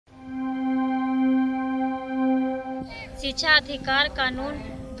शिक्षा अधिकार कानून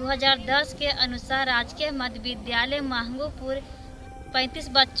 2010 के अनुसार राजकीय मध्य विद्यालय महंगूपुर 35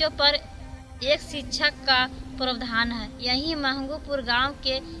 बच्चों पर एक शिक्षक का प्रावधान है। यही महंगूपुर गांव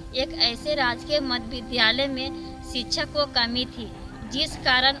के एक ऐसे राजकीय मध्य विद्यालय में शिक्षक को कमी थी, जिस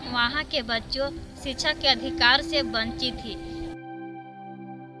कारण वहां के बच्चों शिक्षा के अधिकार से वंचित थी।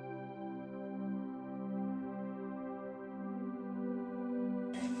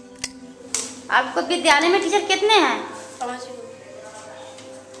 आपको विद्यालय में टीचर कितने हैं? 5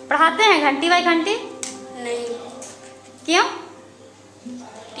 पढ़ाते हैं घंटी बाई घंटी? नहीं, क्यों?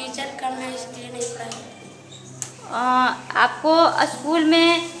 टीचर कम है इसलिए नहीं पढ़ाई। आपको स्कूल में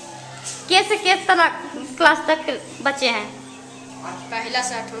कैसे किस तरह क्लास तक बच्चे हैं? पहला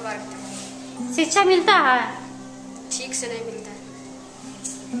से 8वां वर्ग तक। शिक्षा मिलता है? ठीक से नहीं मिलता है।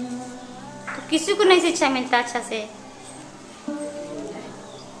 तो किसी को नहीं शिक्षा मिलता अच्छा से।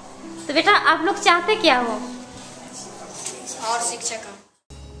 तो बेटा आप लोग चाहते क्या हो? और शिक्षक का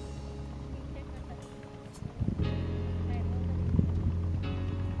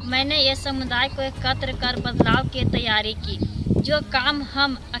मैंने ये समुदाय को एकत्र कर बदलाव की तैयारी की। जो काम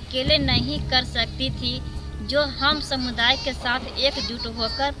हम अकेले नहीं कर सकती थी, जो हम समुदाय के साथ एकजुट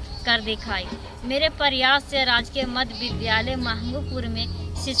होकर कर दिखाई। मेरे प्रयास से राजकीय मध्य विद्यालय महंगूपुर में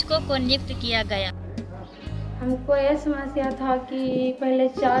शिक्षकों को नियुक्त किया गया। हमको यह समस्या था कि पहले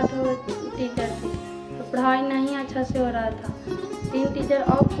 4 टीचर थे तो पढ़ाई नहीं अच्छा से हो रहा था। 3 टीचर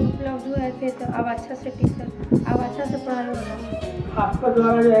और उपलब्ध हुए थे तो अब अच्छा से पढ़ाई हो रहा है। आपके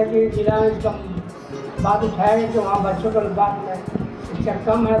द्वारा जो है कि जिला में इसका बात उठाया है कि वहाँ बच्चों का बात में शिक्षक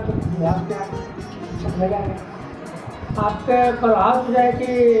कम है तो बिहार के शिक्षक लगाएंगे। आपके प्रभाव जो है कि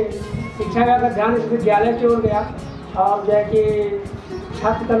शिक्षा का ध्यान इस विद्यालय की ओर गया और जो है कि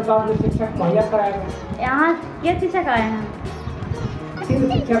छात्र के अनुसार में शिक्षक मुहैया कराएंगे। यहाँ क्या शिक्षक आए हैं? 3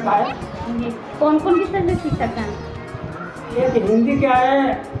 शिक्षक आए। कौन कौन विषय के शिक्षक हैं? एक हिंदी के आए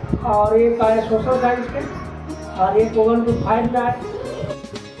और एक आए सोशल साइंस के और एक 1 to 5 में आए।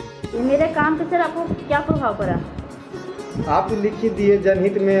 मेरे काम से सर आपको क्या प्रभाव पड़ा? आप लिख दिए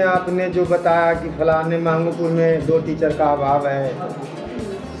जनहित में, आपने जो बताया कि फलाने महंगूपुर में 2 टीचर का अभाव है,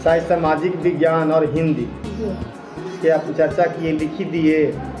 शायद सामाजिक विज्ञान और हिंदी के आप चर्चा किए, लिखी दिए।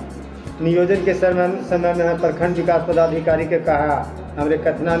 नियोजन के समय में प्रखंड विकास पदाधिकारी के कहा, हमारे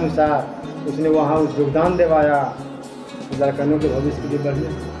कथनानुसार उसने वहाँ योगदान दिवाया लड़कों के भविष्य के लिए बढ़िया।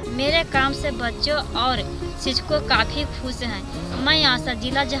 मेरे काम से बच्चों और शिक्षकों काफ़ी खुश हैं। मैं आशा,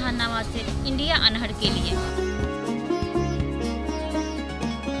 जिला जहानाबाद से इंडिया अनहर्ड के लिए।